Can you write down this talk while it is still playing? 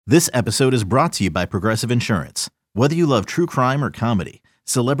This episode is brought to you by Progressive Insurance. Whether you love true crime or comedy,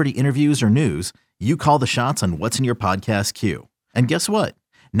 celebrity interviews or news, you call the shots on what's in your podcast queue. And guess what?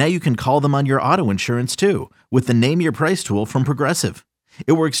 Now you can call them on your auto insurance too with the Name Your Price tool from Progressive.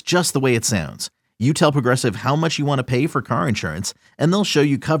 It works just the way it sounds. You tell Progressive how much you want to pay for car insurance, and they'll show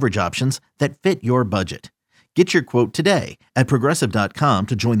you coverage options that fit your budget. Get your quote today at Progressive.com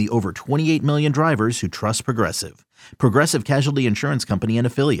to join the over 28 million drivers who trust Progressive. Progressive Casualty Insurance Company and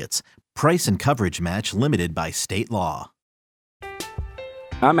Affiliates. Price and coverage match limited by state law.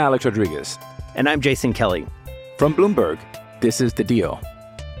 I'm Alex Rodriguez. And I'm Jason Kelly. From Bloomberg, this is The Deal.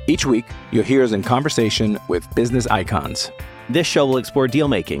 Each week, you'll hear us in conversation with business icons. This show will explore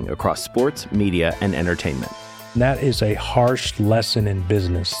deal-making across sports, media, and entertainment. That is a harsh lesson in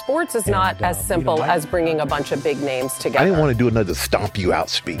business. Sports is not as simple as bringing a bunch of big names together. I didn't want to do another stomp you out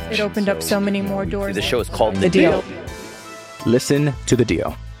speech. It opened up so many more doors. The show is called The Deal. Listen to The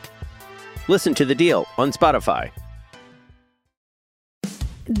Deal. Listen to The Deal on Spotify.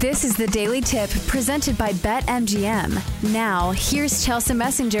 This is the Daily Tip presented by BetMGM. Now, here's Chelsea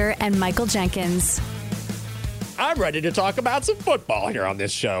Messenger and Michael Jenkins. I'm ready to talk about some football here on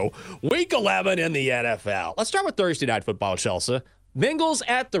this show. Week 11 in the NFL. Let's start with Thursday Night Football, Chelsea. Bengals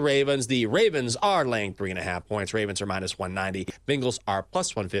at the Ravens. The Ravens are laying 3.5 points. Ravens are minus 190. Bengals are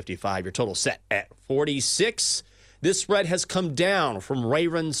plus 155. Your total set at 46. This spread has come down from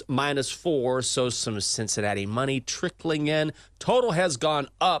Ravens minus 4, so some Cincinnati money trickling in. Total has gone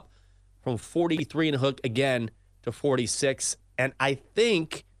up from 43 and a hook again to 46. And I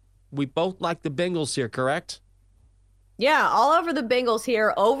think we both like the Bengals here, correct? Yeah, all over the Bengals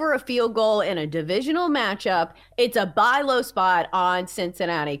here, over a field goal in a divisional matchup. It's a buy low spot on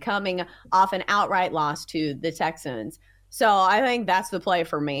Cincinnati coming off an outright loss to the Texans. So I think that's the play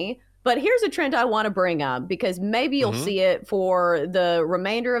for me. But here's a trend I want to bring up because maybe you'll see it for the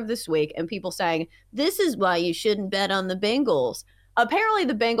remainder of this week and people saying, this is why you shouldn't bet on the Bengals. Apparently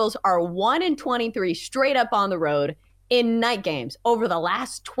the Bengals are 1-23 straight up on the road in night games over the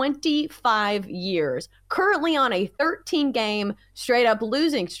last 25 years, currently on a 13-game straight-up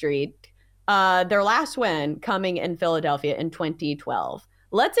losing streak, their last win coming in Philadelphia in 2012.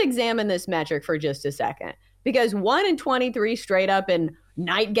 Let's examine this metric for just a second, because 1-23 straight-up in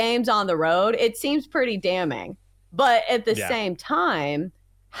night games on the road, it seems pretty damning. But at the same time,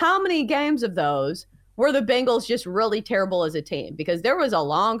 how many games of those were the Bengals just really terrible as a team? Because there was a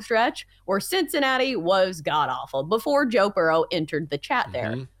long stretch where Cincinnati was god-awful before Joe Burrow entered the chat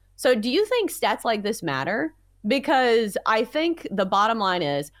there. So do you think stats like this matter? Because I think the bottom line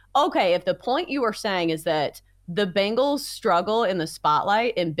is, okay, if the point you are saying is that the Bengals struggle in the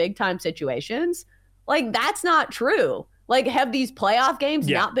spotlight in big-time situations, like that's not true. Like, have these playoff games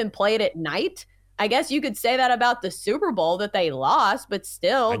not been played at night? I guess you could say that about the Super Bowl that they lost, but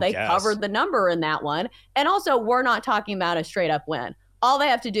still they covered the number in that one. And also, we're not talking about a straight up win. All they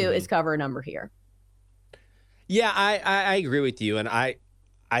have to do is cover a number here. Yeah, I agree with you. And I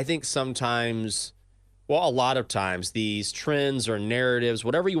think sometimes, well, a lot of times, these trends or narratives,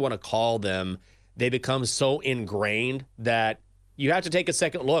 whatever you want to call them, they become so ingrained that you have to take a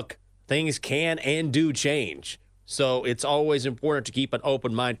second look. Things can and do change. So it's always important to keep an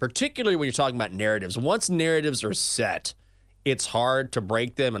open mind, particularly when you're talking about narratives. Once narratives are set, it's hard to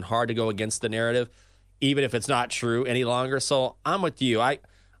break them and hard to go against the narrative, even if it's not true any longer. So I'm with you. I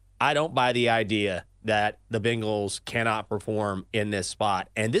don't buy the idea that the Bengals cannot perform in this spot.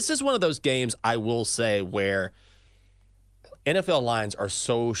 And this is one of those games, I will say, where NFL lines are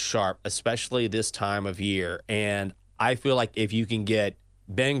so sharp, especially this time of year. And I feel like if you can get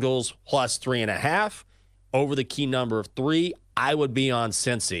Bengals plus 3.5, over the key number of 3, I would be on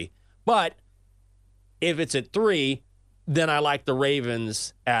Cincy. But if it's at 3, then I like the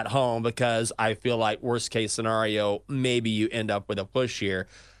Ravens at home because I feel like worst case scenario, maybe you end up with a push here.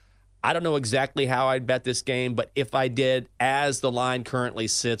 I don't know exactly how I'd bet this game, but if I did, as the line currently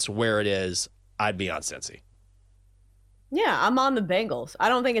sits where it is, I'd be on Cincy. Yeah, I'm on the Bengals. I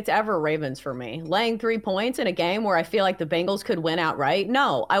don't think it's ever Ravens for me. Laying 3 points in a game where I feel like the Bengals could win outright.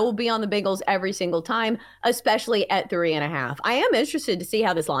 No, I will be on the Bengals every single time, especially at 3.5. I am interested to see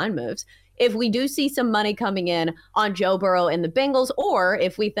how this line moves. If we do see some money coming in on Joe Burrow and the Bengals, or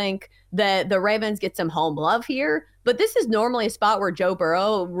if we think that the Ravens get some home love here, but this is normally a spot where Joe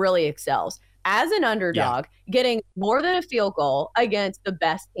Burrow really excels. As an underdog, getting more than a field goal against the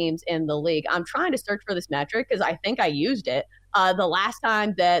best teams in the league. I'm trying to search for this metric because I think I used it the last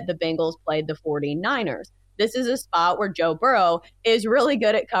time that the Bengals played the 49ers. This is a spot where Joe Burrow is really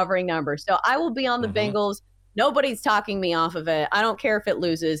good at covering numbers. So I will be on the Bengals. Nobody's talking me off of it. I don't care if it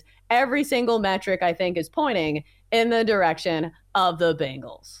loses. Every single metric I think is pointing in the direction of the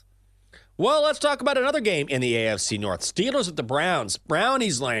Bengals. Well, let's talk about another game in the AFC North. Steelers at the Browns.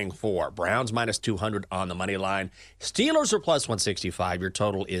 Brownies laying 4. Browns minus 200 on the money line. Steelers are plus 165. Your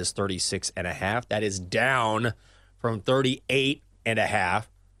total is 36.5. That is down from 38.5.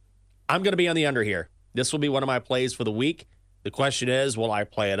 I'm going to be on the under here. This will be one of my plays for the week. The question is, will I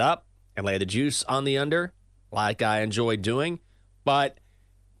play it up and lay the juice on the under like I enjoy doing? But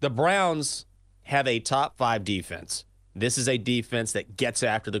the Browns have a top 5 defense. This is a defense that gets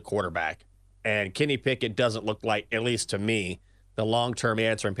after the quarterback. And Kenny Pickett doesn't look like, at least to me, the long-term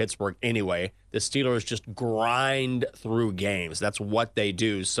answer in Pittsburgh anyway. The Steelers just grind through games. That's what they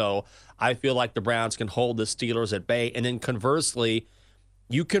do. So I feel like the Browns can hold the Steelers at bay. And then conversely,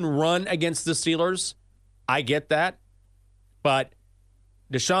 you can run against the Steelers. I get that. But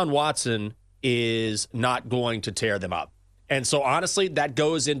Deshaun Watson is not going to tear them up. And so, honestly, that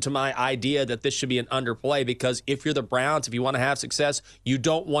goes into my idea that this should be an underplay because if you're the Browns, if you want to have success, you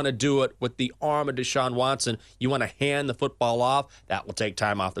don't want to do it with the arm of Deshaun Watson. You want to hand the football off. That will take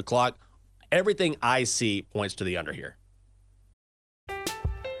time off the clock. Everything I see points to the under here.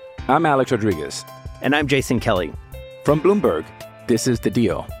 I'm Alex Rodriguez. And I'm Jason Kelly. From Bloomberg, this is The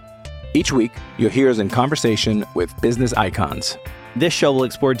Deal. Each week, you'll hear us in conversation with business icons. This show will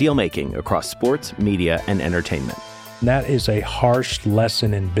explore deal-making across sports, media, and entertainment. That is a harsh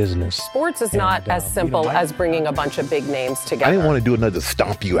lesson in business. Sports is not as simple as bringing a bunch of big names together. I didn't want to do another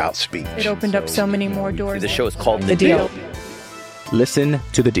stomp you out speech. It opened up so many more doors. The show is called The Deal. Listen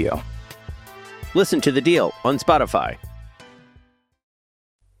to The Deal. Listen to The Deal on Spotify.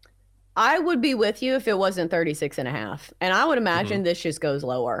 I would be with you if it wasn't 36.5. And I would imagine this just goes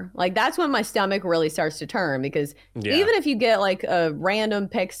lower. Like, that's when my stomach really starts to turn because even if you get like a random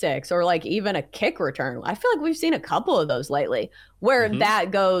pick six or like even a kick return, I feel like we've seen a couple of those lately where there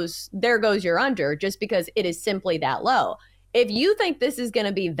goes your under just because it is simply that low. If you think this is going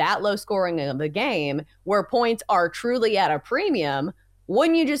to be that low scoring of a game where points are truly at a premium,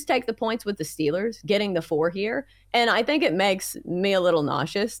 wouldn't you just take the points with the Steelers, getting the 4 here? And I think it makes me a little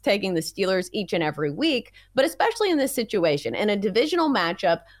nauseous taking the Steelers each and every week, but especially in this situation. In a divisional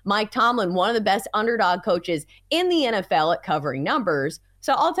matchup, Mike Tomlin, one of the best underdog coaches in the NFL at covering numbers.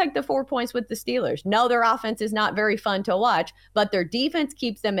 So I'll take the 4 points with the Steelers. No, their offense is not very fun to watch, but their defense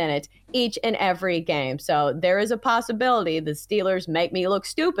keeps them in it each and every game. So there is a possibility the Steelers make me look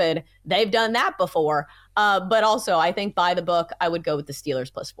stupid. They've done that before. But also, I think by the book, I would go with the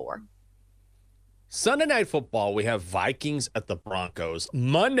Steelers plus 4. Sunday Night Football, we have Vikings at the Broncos.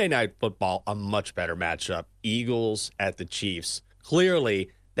 Monday Night Football, a much better matchup. Eagles at the Chiefs.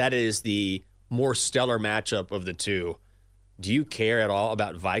 Clearly, that is the more stellar matchup of the two. Do you care at all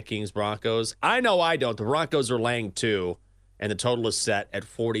about Vikings-Broncos? I know I don't. The Broncos are laying 2, and the total is set at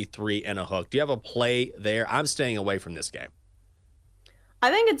 43 and a hook. Do you have a play there? I'm staying away from this game. I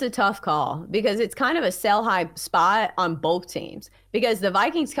think it's a tough call because it's kind of a sell high spot on both teams because the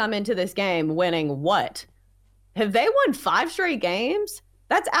Vikings come into this game winning what? Have they won 5 straight games?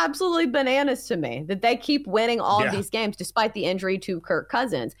 That's absolutely bananas to me that they keep winning all of these games despite the injury to Kirk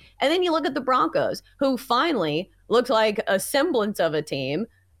Cousins. And then you look at the Broncos, who finally looked like a semblance of a team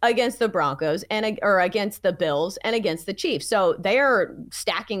against the Broncos or against the Bills and against the Chiefs. So they are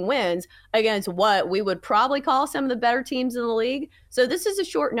stacking wins against what we would probably call some of the better teams in the league. So this is a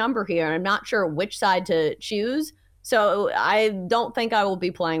short number here. And I'm not sure which side to choose. So I don't think I will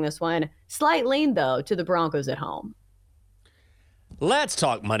be playing this one. Slight lean, though, to the Broncos at home. Let's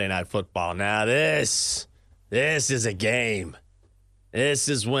talk Monday Night Football. Now, this is a game. This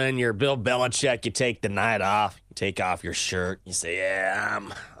is when you're Bill Belichick, you take the night off, you take off your shirt, you say, yeah,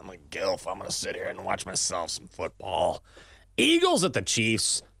 I'm a gilf. I'm going to sit here and watch myself some football. Eagles at the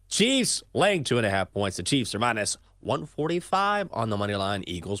Chiefs. Chiefs laying 2.5 points. The Chiefs are minus 145 on the money line.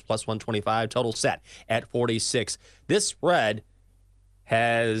 Eagles plus 125. Total set at 46. This spread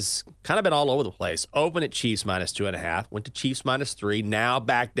has kind of been all over the place. Open at Chiefs minus 2.5. Went to Chiefs minus 3. Now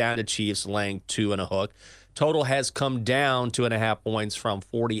back down to Chiefs laying 2 and a hook. Total has come down 2.5 points from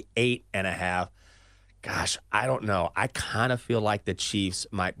 48.5. Gosh, I don't know. I kind of feel like the Chiefs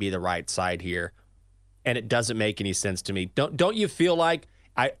might be the right side here, and it doesn't make any sense to me. Don't you feel like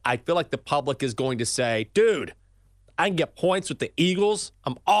I feel like the public is going to say, dude, I can get points with the Eagles.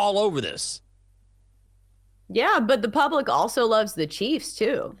 I'm all over this. Yeah, but the public also loves the Chiefs,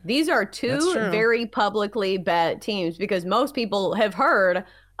 too. These are two very publicly bet teams because most people have heard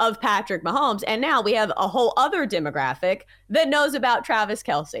of Patrick Mahomes. And now we have a whole other demographic that knows about Travis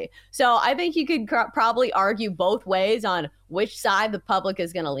Kelce. So I think you could probably argue both ways on which side the public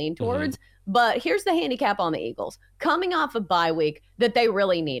is going to lean towards. But here's the handicap on the Eagles. Coming off a bye week that they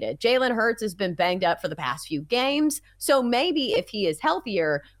really needed. Jalen Hurts has been banged up for the past few games. So maybe if he is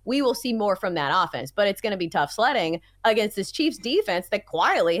healthier, we will see more from that offense. But it's going to be tough sledding against this Chiefs defense that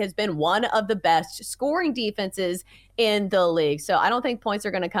quietly has been one of the best scoring defenses in the league. So I don't think points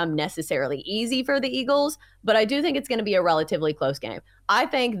are going to come necessarily easy for the Eagles, but I do think it's going to be a relatively close game. I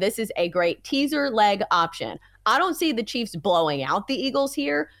think this is a great teaser leg option. I don't see the Chiefs blowing out the Eagles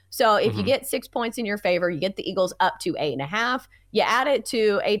here. So if you get 6 points in your favor, you get the Eagles up to 8.5. You add it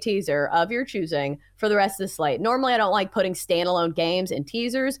to a teaser of your choosing for the rest of the slate. Normally, I don't like putting standalone games in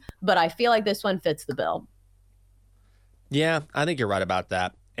teasers, but I feel like this one fits the bill. Yeah, I think you're right about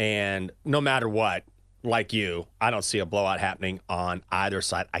that. And no matter what, like you, I don't see a blowout happening on either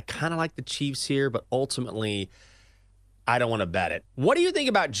side. I kind of like the Chiefs here, but ultimately, I don't want to bet it. What do you think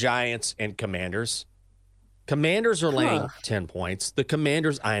about Giants and Commanders? Commanders are laying 10 points. The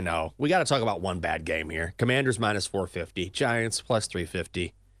Commanders, I know. We got to talk about one bad game here. Commanders minus 450. Giants plus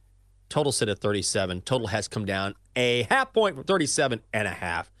 350. Total sit at 37. Total has come down a half point from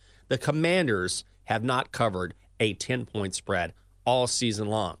 37.5. The Commanders have not covered a 10-point spread all season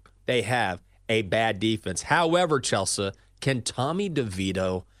long. They have a bad defense. However, Chelsea, can Tommy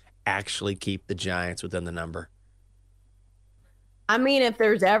DeVito actually keep the Giants within the number? I mean, if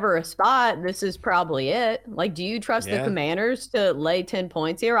there's ever a spot, this is probably it. Like, do you trust the Commanders to lay 10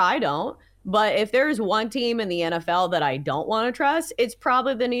 points here? I don't. But if there's one team in the NFL that I don't want to trust, it's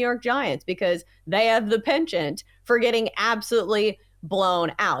probably the New York Giants because they have the penchant for getting absolutely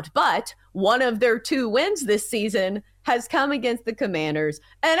blown out. But one of their 2 wins this season has come against the Commanders,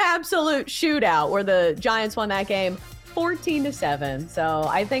 an absolute shootout where the Giants won that game 14-7. So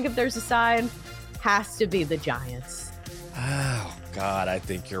I think if there's a side, has to be the Giants. Oh, God, I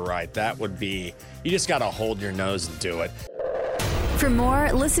think you're right. That would be, you just got to hold your nose and do it. For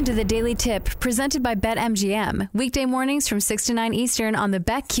more, listen to the Daily Tip presented by BetMGM. Weekday mornings from 6 to 9 Eastern on the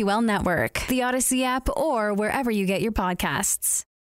BetQL network, the Odyssey app, or wherever you get your podcasts.